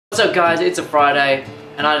up guys, it's a Friday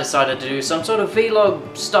and I decided to do some sort of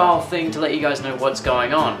vlog style thing to let you guys know what's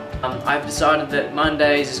going on. I've decided that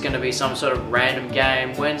Mondays is going to be some sort of random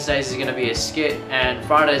game, Wednesdays is going to be a skit, and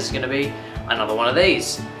Fridays is going to be another one of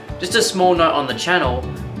these. Just a small note on the channel's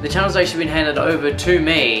actually been handed over to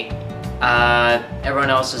me.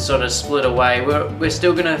 Everyone else is sort of split away. We're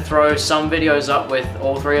still going to throw some videos up with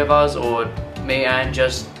all three of us, or me and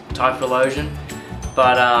just Typhologian,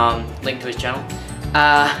 but link to his channel.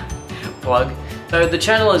 Plug. So the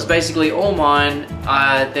channel is basically all mine.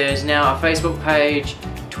 There's now a Facebook page,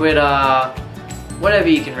 Twitter, whatever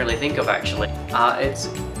you can really think of actually. It's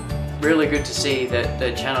really good to see that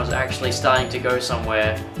the channel's actually starting to go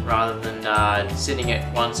somewhere rather than sitting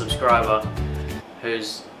at one subscriber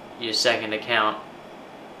who's your second account.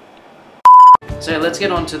 So let's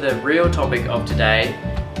get on to the real topic of today,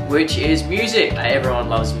 which is music. Everyone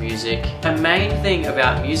loves music. The main thing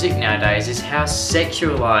about music nowadays is how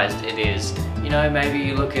sexualized it is. You know, maybe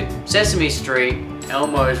you look at Sesame Street,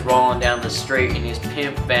 Elmo's rolling down the street in his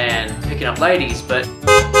pimp van picking up ladies, but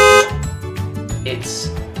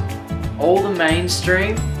it's all the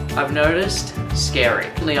mainstream, I've noticed, scary.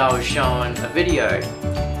 Recently I was shown a video.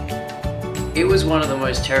 It was one of the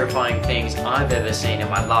most terrifying things I've ever seen in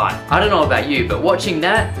my life. I don't know about you, but watching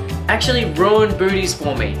that actually ruined booties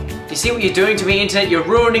for me. You see what you're doing to me, internet? You're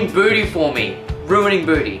ruining booty for me. Ruining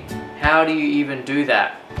booty. How do you even do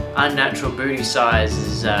that? Unnatural booty size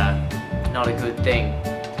is not a good thing.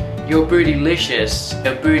 You're bootylicious,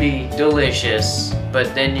 you're booty delicious,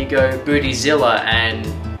 but then you go bootyzilla and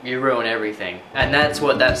you ruin everything. And that's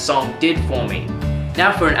what that song did for me.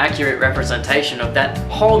 Now for an accurate representation of that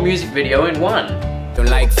whole music video in one. Don't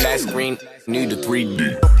like flat screen, need a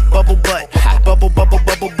 3D. Bubble butt, bubble bubble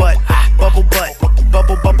bubble butt, bubble butt,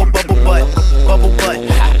 bubble bubble bubble butt, bubble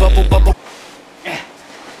butt, bubble bubble.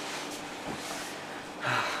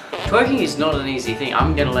 Twerking is not an easy thing.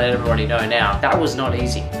 I'm gonna let everybody know now. That was not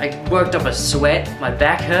easy. I worked up a sweat, my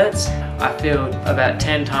back hurts. I feel about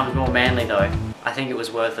 10 times more manly though. I think it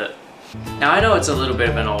was worth it. Now I know it's a little bit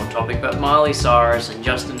of an old topic, but Miley Cyrus and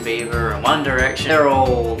Justin Bieber and One Direction, they're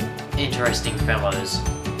all interesting fellows.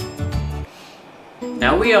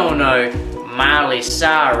 Now we all know Miley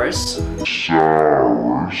Cyrus. Oh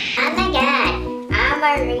my god, I'm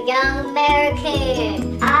a young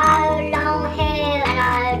American. I have long hair and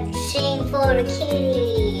I sing for the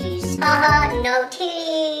kitties. No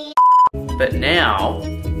titties. But now...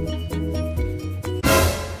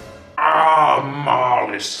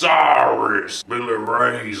 Miley Cyrus, Billy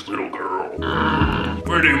Ray's little girl.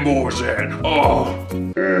 Where them boys at?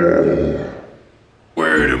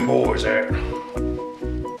 Where them boys at?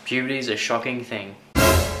 Puberty's a shocking thing.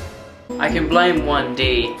 I can blame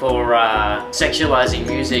 1D for sexualizing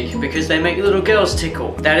music because they make little girls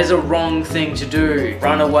tickle. That is a wrong thing to do.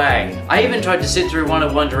 Run away. I even tried to sit through one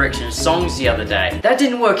of One Direction's songs the other day. That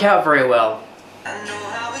didn't work out very well.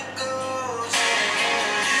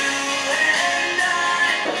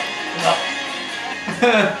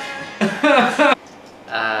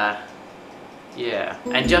 Yeah.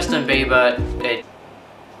 And Justin Bieber,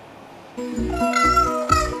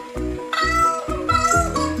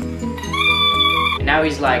 and now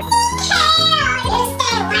he's like,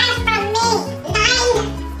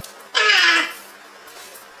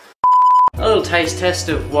 a little taste test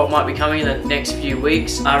of what might be coming in the next few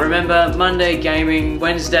weeks. Remember, Monday gaming,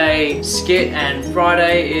 Wednesday skit, and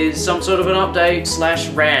Friday is some sort of an update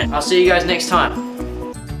 / rant. I'll see you guys next time.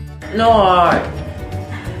 No!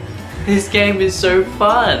 This game is so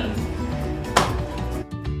fun!